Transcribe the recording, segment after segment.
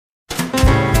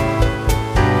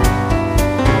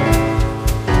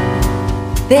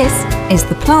This is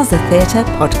the Plaza Theatre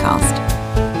podcast.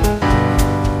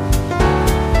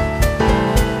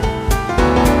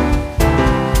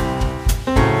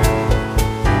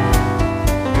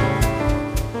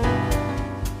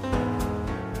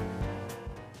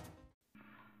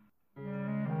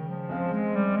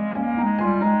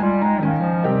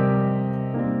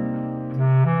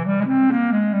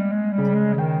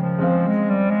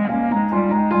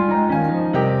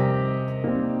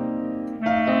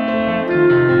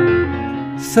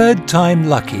 Third Time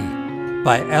Lucky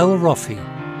by Elle Roffey,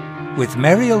 with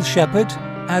Meriel Shepherd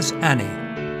as Annie.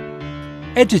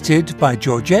 Edited by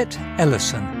Georgette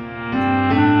Ellison.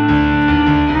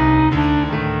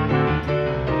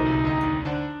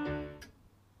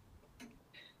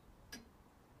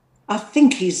 I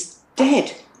think he's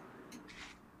dead.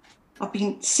 I've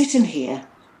been sitting here,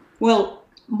 well,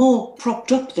 more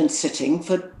propped up than sitting,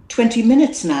 for 20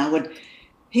 minutes now, and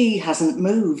he hasn't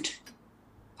moved.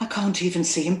 I can't even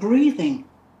see him breathing.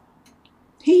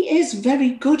 He is very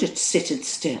good at sitting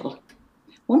still.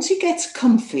 Once he gets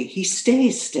comfy, he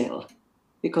stays still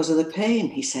because of the pain,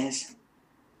 he says.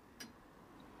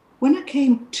 When I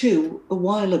came to a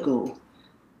while ago,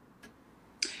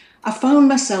 I found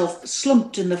myself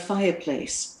slumped in the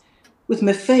fireplace with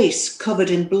my face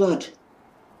covered in blood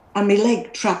and my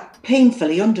leg trapped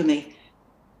painfully under me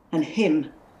and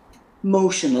him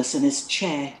motionless in his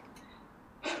chair.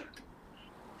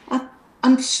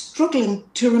 I'm struggling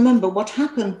to remember what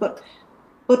happened, but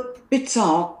bits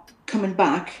are coming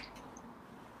back.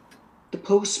 The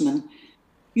postman,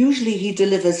 usually he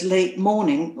delivers late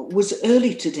morning, was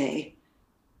early today.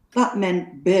 That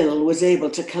meant Bill was able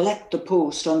to collect the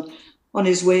post on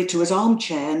his way to his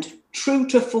armchair and, true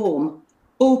to form,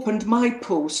 opened my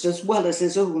post as well as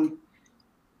his own.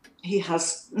 He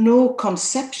has no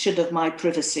conception of my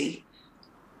privacy.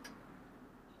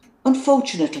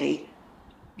 Unfortunately,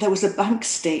 there was a bank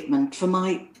statement for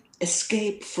my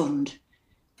escape fund.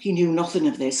 He knew nothing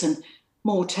of this, and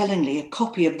more tellingly, a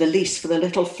copy of the lease for the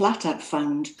little flat I'd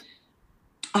found.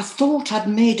 I thought I'd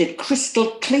made it crystal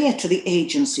clear to the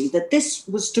agency that this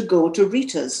was to go to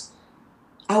Rita's,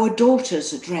 our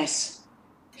daughter's address.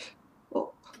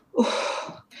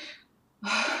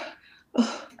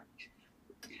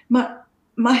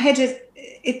 My head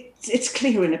it's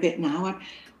clearing a bit now.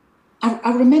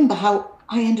 I remember how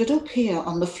I ended up here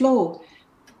on the floor.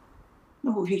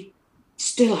 No, he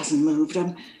still hasn't moved.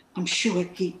 I'm sure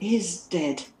he is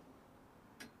dead.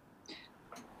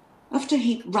 After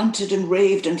he ranted and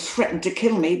raved and threatened to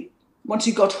kill me, once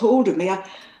he got hold of me, I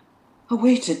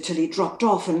waited till he dropped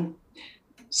off and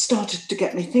started to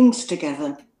get my things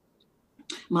together.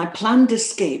 My planned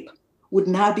escape would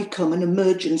now become an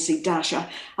emergency dash. I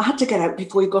had to get out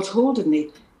before he got hold of me.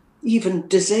 Even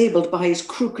disabled by his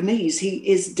crook knees, he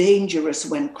is dangerous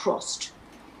when crossed.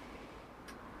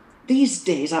 These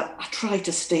days, I try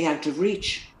to stay out of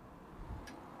reach.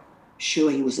 Sure,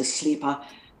 he was asleep. I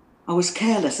was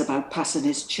careless about passing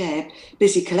his chair,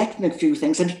 busy collecting a few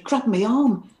things, and he grabbed my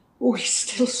arm. Oh, he's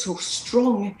still so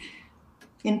strong.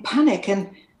 In panic and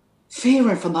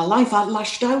fearing for my life, I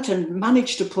lashed out and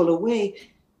managed to pull away.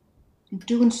 In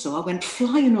doing so, I went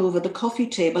flying over the coffee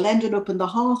table, ended up in the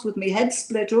hearth with my head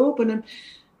split open and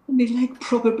my leg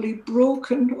probably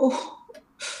broken. Oh.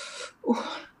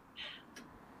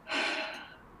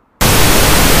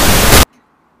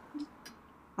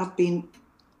 I've been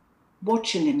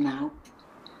watching him now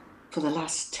for the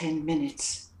last 10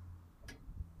 minutes.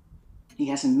 He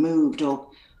hasn't moved or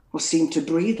seemed to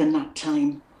breathe in that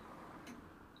time.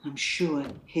 I'm sure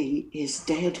he is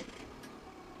dead.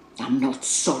 I'm not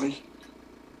sorry.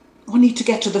 I need to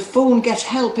get to the phone, get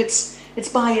help. It's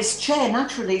by his chair,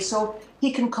 naturally, so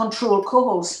he can control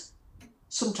calls.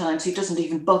 Sometimes he doesn't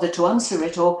even bother to answer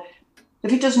it, or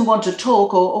if he doesn't want to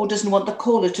talk or doesn't want the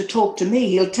caller to talk to me,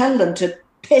 he'll tell them to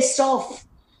piss off,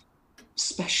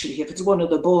 especially if it's one of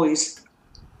the boys.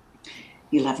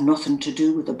 He'll have nothing to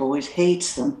do with the boys,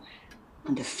 hates them,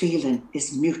 and the feeling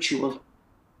is mutual.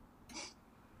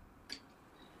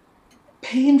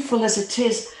 Painful as it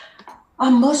is, I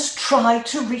must try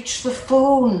to reach the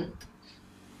phone.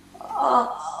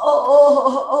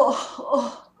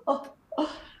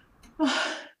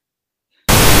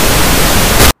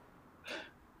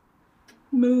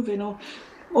 Moving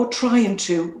or trying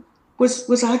to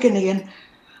was agony, and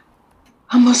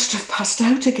I must have passed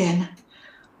out again.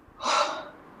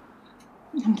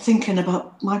 I'm thinking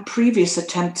about my previous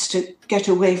attempts to get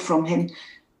away from him.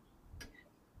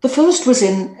 The first was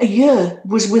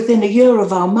within a year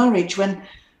of our marriage, when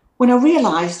I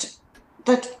realised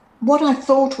that what I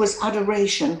thought was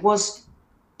adoration was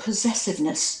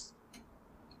possessiveness.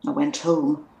 I went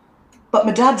home, But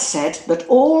my dad said that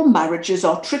all marriages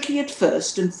are tricky at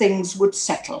first and things would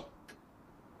settle.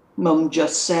 Mum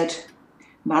just said,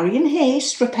 "Marry in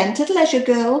haste, repent at leisure,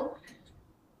 girl."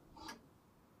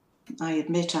 I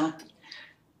admit I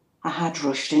had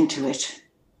rushed into it.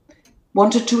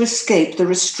 Wanted to escape the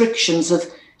restrictions of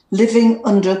living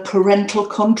under parental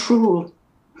control.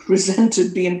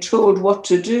 Resented being told what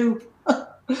to do.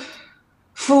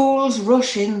 Fools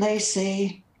rush in, they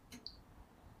say.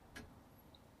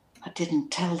 I didn't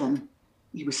tell them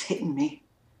he was hitting me.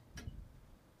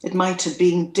 It might have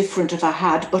been different if I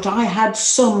had, but I had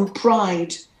some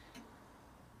pride.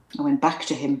 I went back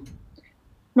to him.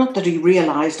 Not that he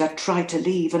realised I'd tried to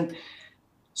leave, and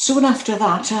soon after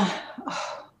that,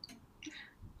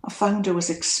 I found I was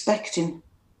expecting.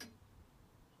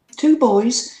 2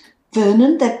 boys,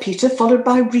 Vernon, then Peter, followed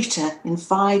by Rita in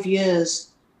 5 years.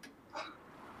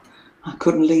 I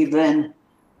couldn't leave then.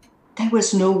 There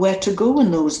was nowhere to go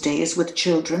in those days with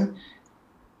children,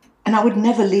 and I would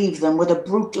never leave them with a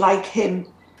brute like him.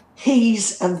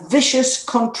 He's a vicious,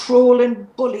 controlling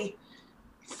bully,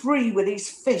 free with his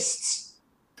fists.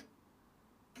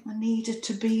 I needed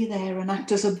to be there and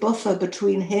act as a buffer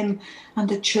between him and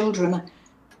the children.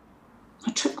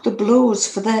 I took the blows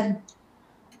for them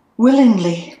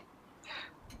willingly.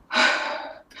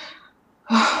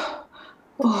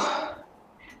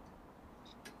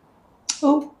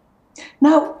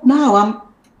 Now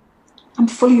I'm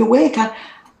fully awake. I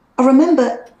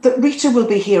remember that Rita will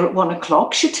be here at 1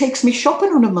 o'clock. She takes me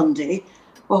shopping on a Monday.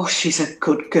 Oh, she's a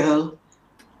good girl.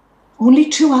 Only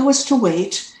 2 hours to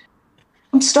wait.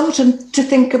 I'm starting to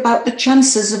think about the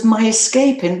chances of my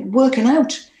escaping working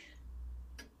out.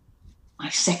 My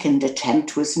second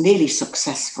attempt was nearly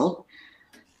successful.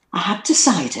 I had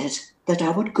decided that I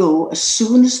would go as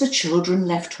soon as the children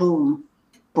left home.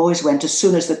 Boys went as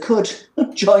soon as they could,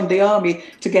 joined the army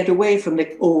to get away from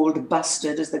the old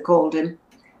bastard, as they called him.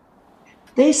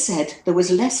 They said there was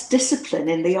less discipline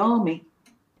in the army,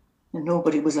 and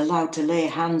nobody was allowed to lay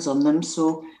hands on them,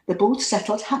 so they both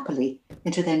settled happily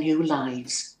into their new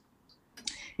lives.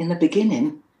 In the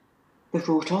beginning, they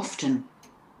wrote often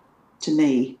to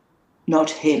me, not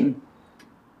him,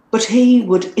 but he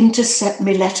would intercept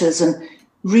me letters and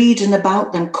reading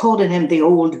about them, calling him the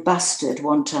old bastard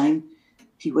one time.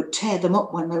 He would tear them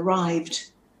up when they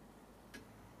arrived.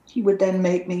 He would then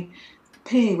make me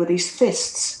pay with his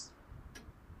fists.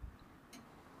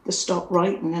 They stopped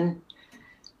writing and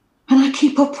I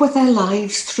keep up with their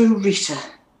lives through Rita.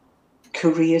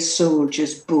 Career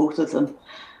soldiers, both of them.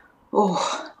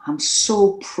 Oh, I'm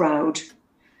so proud.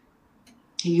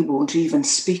 He won't even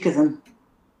speak of them.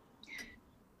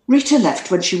 Rita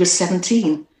left when she was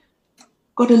 17.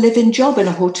 Got a live-in job in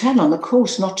a hotel on the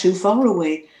coast not too far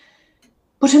away.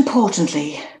 But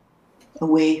importantly,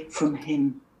 away from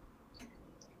him.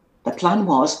 The plan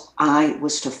was I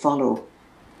was to follow.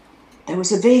 There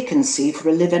was a vacancy for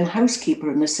a live-in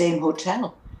housekeeper in the same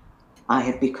hotel. I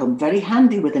had become very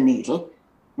handy with a needle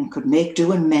and could make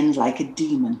do and mend like a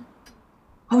demon.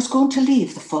 I was going to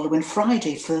leave the following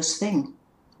Friday first thing,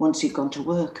 once he'd gone to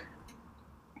work.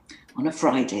 On a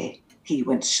Friday, he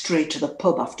went straight to the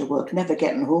pub after work, never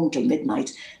getting home till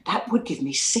midnight. That would give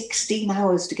me 16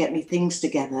 hours to get me things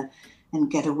together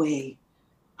and get away.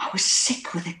 I was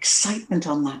sick with excitement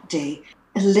on that day,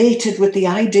 elated with the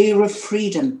idea of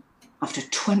freedom after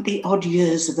 20-odd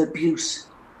years of abuse.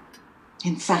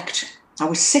 In fact, I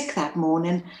was sick that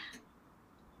morning,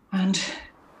 and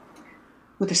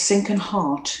with a sinking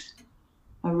heart,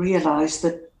 I realised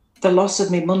that the loss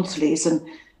of me monthlies and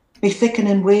me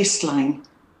thickening waistline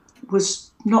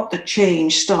was not the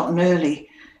change starting early.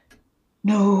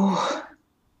 No,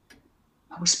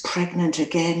 I was pregnant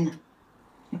again,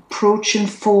 approaching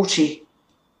 40,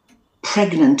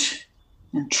 pregnant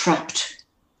and trapped.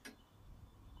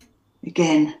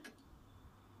 Again.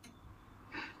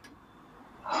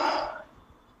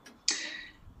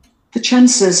 The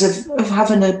chances of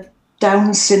having a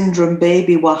Down syndrome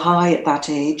baby were high at that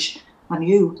age, I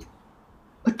knew.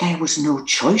 But there was no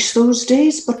choice those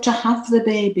days but to have the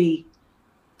baby.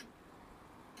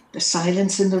 The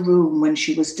silence in the room when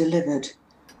she was delivered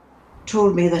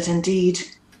told me that indeed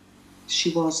she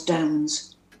was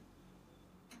Downs.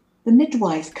 The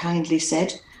midwife kindly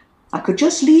said I could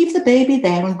just leave the baby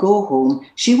there and go home.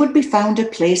 She would be found a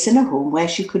place in a home where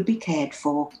she could be cared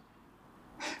for.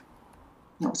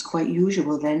 That was quite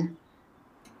usual then.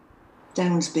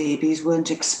 Downs babies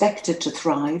weren't expected to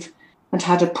thrive and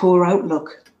had a poor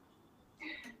outlook.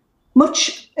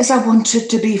 Much as I wanted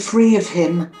to be free of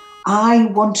him, I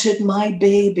wanted my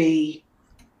baby.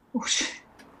 Oh,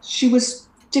 she was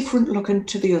different looking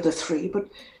to the other 3, but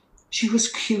she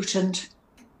was cute and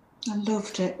I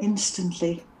loved her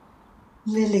instantly.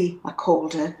 Lily, I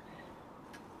called her,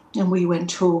 and we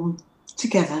went home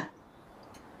together.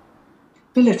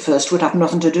 Bill at first would have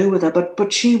nothing to do with her,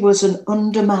 but she was an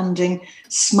undemanding,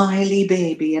 smiley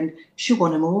baby, and she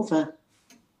won him over.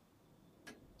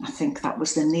 I think that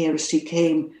was the nearest he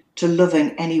came to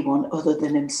loving anyone other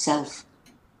than himself.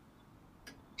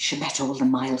 She met all the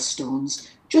milestones,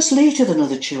 just later than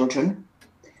other children.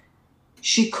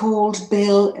 She called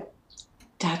Bill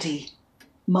Daddy,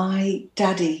 my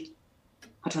daddy.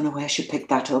 I don't know where she picked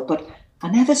that up, but I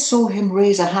never saw him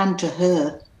raise a hand to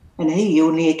her, and he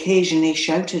only occasionally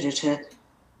shouted at her.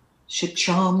 She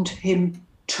charmed him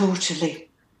totally.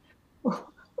 Oh,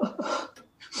 oh,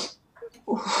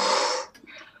 oh.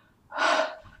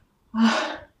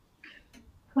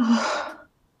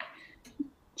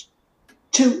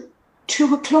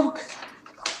 2 o'clock.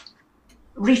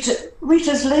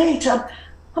 Rita's late.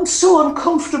 I'm so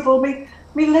uncomfortable. My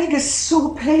leg is so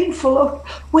painful. Oh,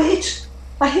 wait,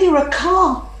 I hear a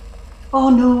car. Oh,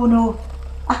 no.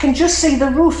 I can just see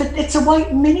the roof. It's a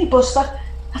white minibus.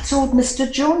 That's old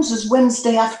Mr. Jones's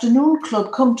Wednesday afternoon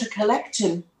club come to collect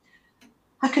him.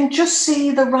 I can just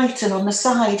see the writing on the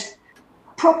side.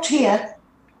 Propped here,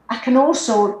 I can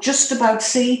also just about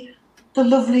see the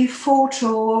lovely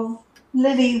photo of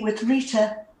Lily with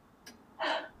Rita.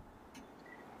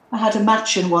 I had a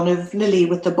matching one of Lily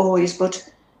with the boys, but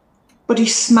he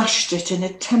smashed it in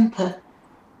a temper.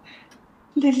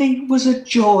 Lily was a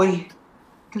joy.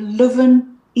 The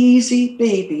loving, easy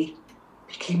baby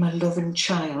became a loving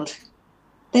child,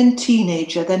 then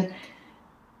teenager, then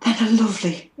a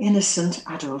lovely, innocent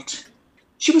adult.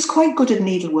 She was quite good at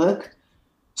needlework.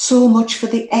 So much for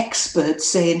the experts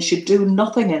saying she'd do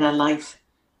nothing in her life.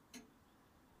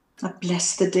 I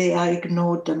blessed the day I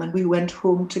ignored them and we went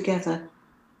home together.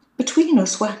 Between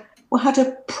us, we had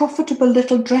a profitable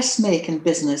little dressmaking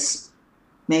business,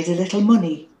 made a little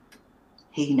money.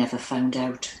 He never found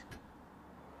out.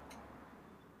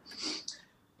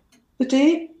 The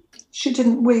day she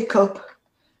didn't wake up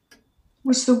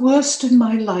was the worst in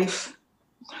my life.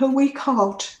 Her weak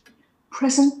heart,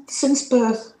 present since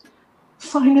birth,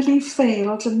 finally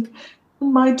failed, and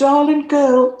my darling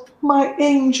girl, my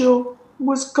angel,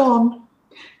 was gone.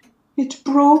 It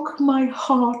broke my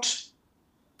heart.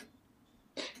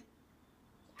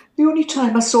 The only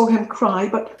time I saw him cry,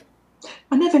 but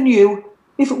I never knew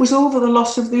if it was over the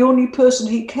loss of the only person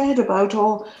he cared about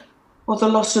or the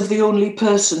loss of the only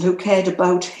person who cared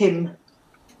about him.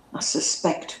 I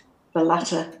suspect the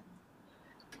latter.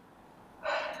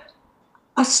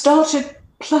 I started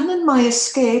planning my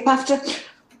escape after...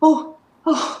 Oh,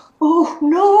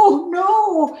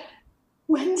 no.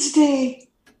 Wednesday.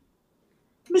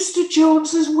 Mr.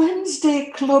 Jones's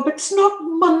Wednesday club. It's not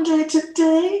Monday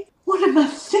today. What am I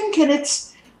thinking?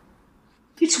 It's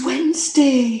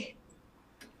Wednesday.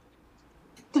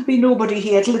 There'll be nobody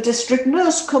here till the district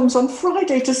nurse comes on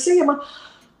Friday to see him.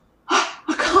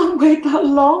 I can't wait that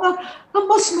long. I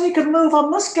must make a move. I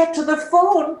must get to the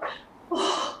phone.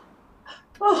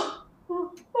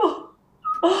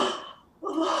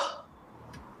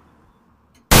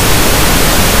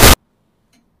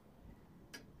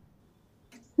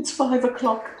 It's 5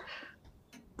 o'clock.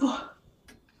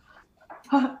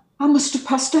 I must have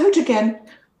passed out again.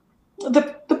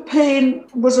 The pain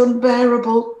was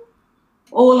unbearable.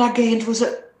 All I gained was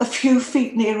a few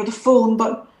feet nearer the phone,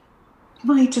 but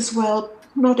might as well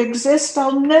not exist.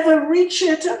 I'll never reach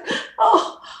it.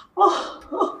 Oh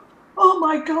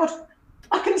my God.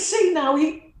 I can see now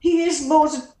he is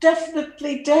most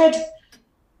definitely dead.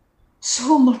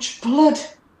 So much blood.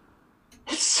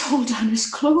 It's all down his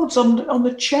clothes, on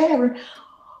the chair and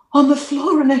on the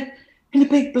floor in a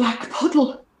big black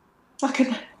puddle. I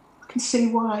can see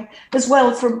why. As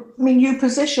well from my new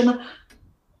position.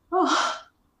 I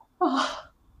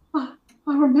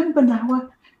remember now.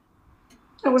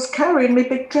 I was carrying my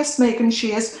big dressmaking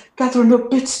shears, gathering up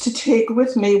bits to take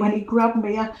with me when he grabbed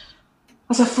me.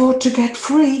 As I fought to get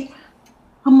free,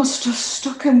 I must have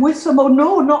stuck him with them. Oh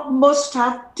no, not must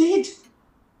have, did.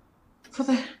 For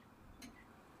they're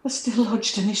still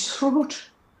lodged in his throat.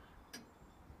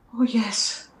 Oh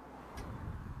yes,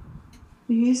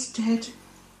 he is dead.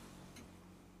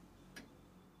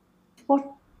 What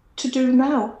to do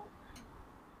now?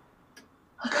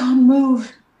 I can't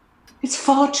move. It's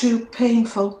far too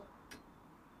painful.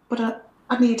 But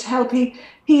I need help. He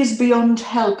is beyond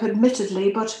help,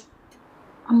 admittedly, but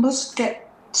I must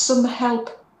get some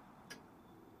help.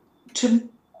 To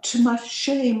my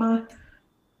shame, I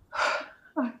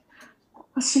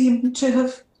seem to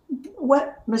have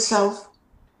wet myself.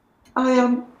 I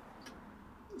am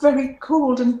very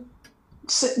cold and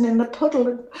sitting in the puddle.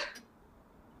 And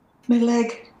My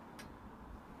leg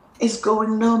is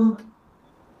going numb.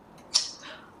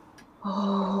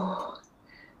 Oh,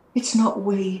 it's not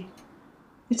wee,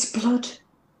 it's blood.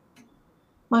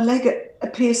 My leg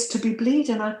appears to be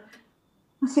bleeding. I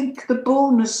think the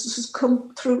bone has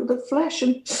come through the flesh,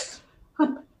 and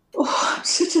I'm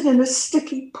sitting in a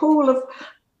sticky pool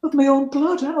of my own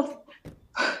blood. I'm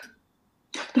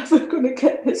never going to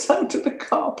get this out of the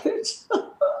carpet.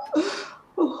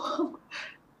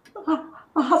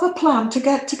 I have a plan to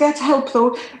get help,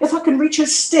 though. If I can reach a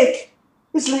stick,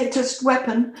 his latest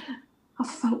weapon.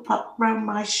 I've felt that round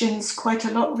my shins quite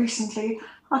a lot recently,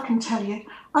 I can tell you.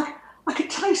 I could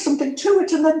tie something to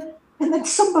it, and then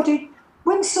somebody,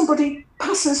 when somebody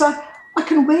passes, I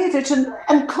can wave it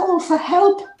and call for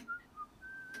help.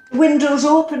 The windows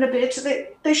open a bit.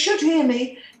 They should hear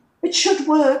me. It should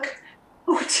work.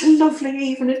 Oh, it's a lovely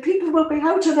evening. People will be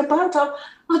out and about.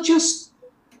 I'll just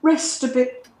rest a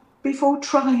bit before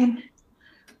trying.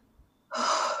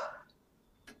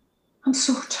 I'm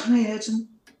so tired and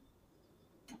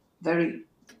very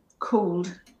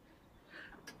cold.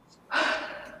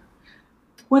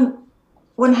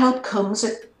 When help comes,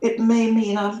 it may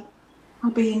mean I'll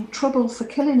be in trouble for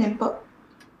killing him, but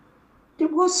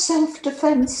it was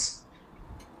self-defense.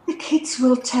 The kids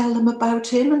will tell them about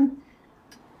him,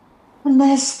 and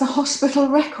there's the hospital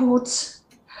records.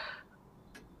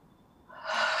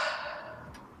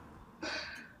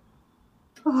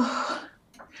 Oh,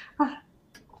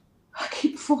 I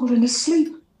keep falling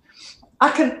asleep. I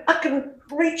can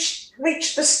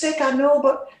reach the stick, I know,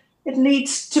 but it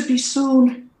needs to be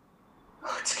soon.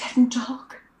 Oh, it's getting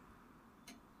dark.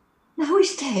 Now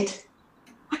he's dead.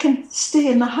 I can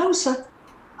stay in the house. I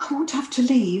won't have to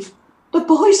leave. The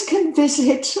boys can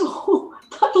visit. Oh,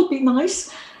 that'll be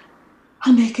nice.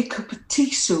 I'll make a cup of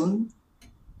tea soon.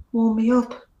 Warm me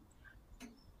up.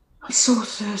 I'm so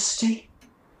thirsty.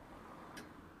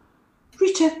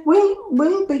 Rita,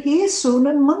 we'll be here soon,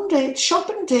 and Monday, it's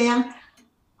shopping day.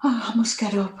 I must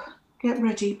get up, get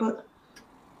ready, but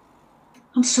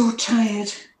I'm so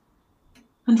tired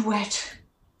and wet.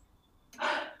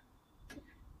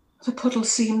 The puddle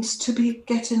seems to be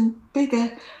getting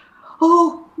bigger.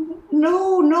 Oh,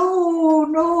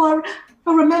 no,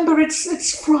 I remember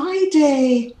it's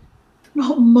Friday,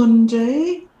 not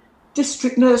Monday.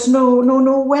 District nurse,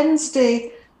 no,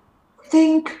 Wednesday.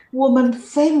 Think, woman,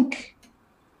 think.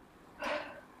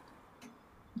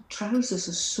 The trousers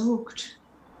are soaked.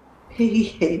 He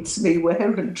hates me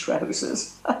wearing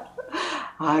trousers.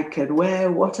 I can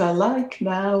wear what I like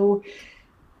now.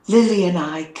 Lily and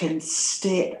I can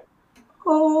stay.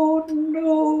 Oh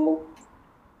no,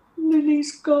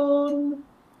 Lily's gone.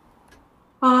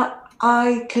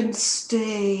 I can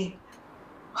stay.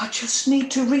 I just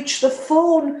need to reach the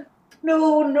phone.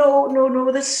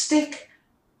 No, the stick.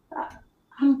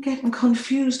 I'm getting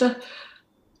confused.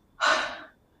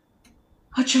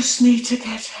 I just need to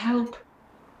get help.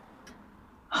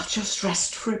 I'll just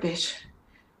rest for a bit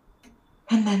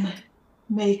and then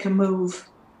make a move.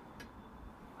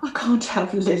 I can't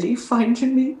have Lily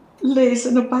finding me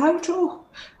lazing about.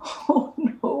 Oh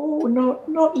no,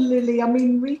 not Lily. I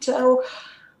mean Rita. Oh,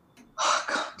 I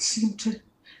can't seem to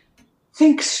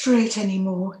think straight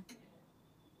anymore.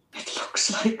 It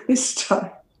looks like this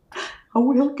time I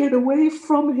will get away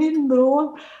from him,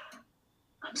 though.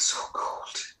 I'm so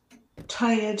cold,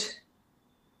 tired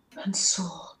and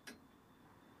sore.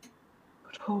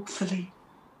 But hopefully,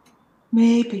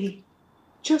 maybe,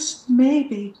 just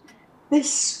maybe,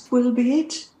 this will be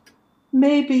it.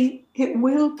 Maybe it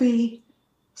will be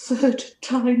third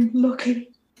time lucky.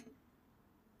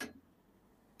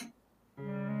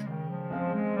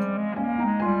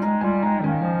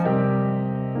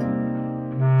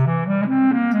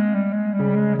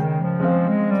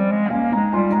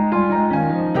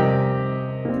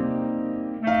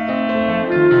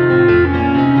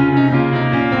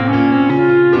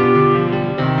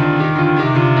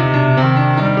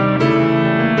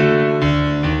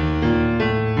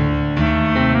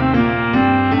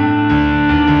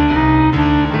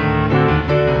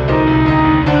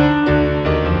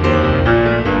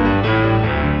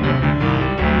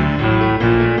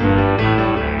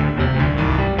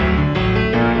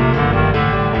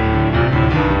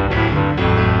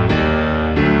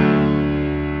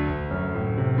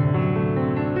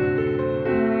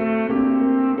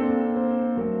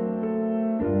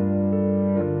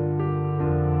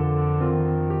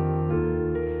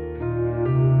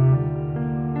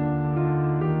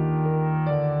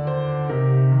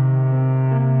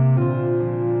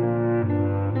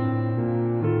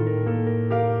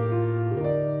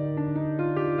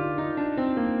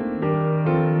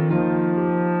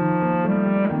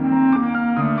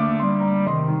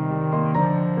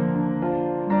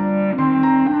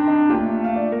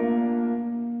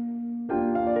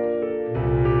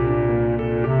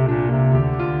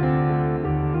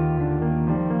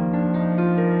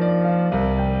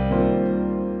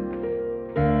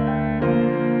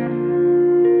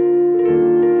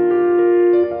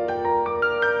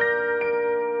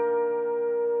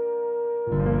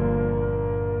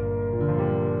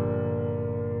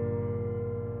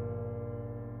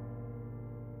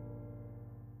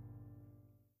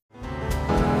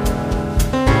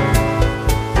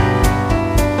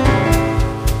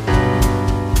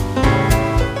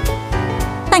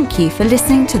 thank you for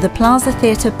listening to the Plaza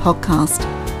Theatre podcast.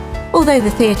 Although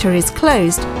the theatre is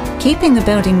closed, keeping the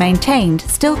building maintained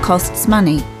still costs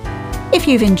money. If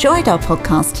you've enjoyed our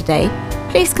podcast today,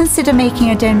 please consider making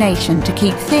a donation to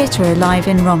keep theatre alive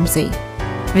in Romsey.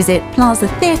 Visit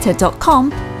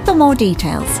plazatheatre.com for more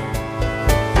details.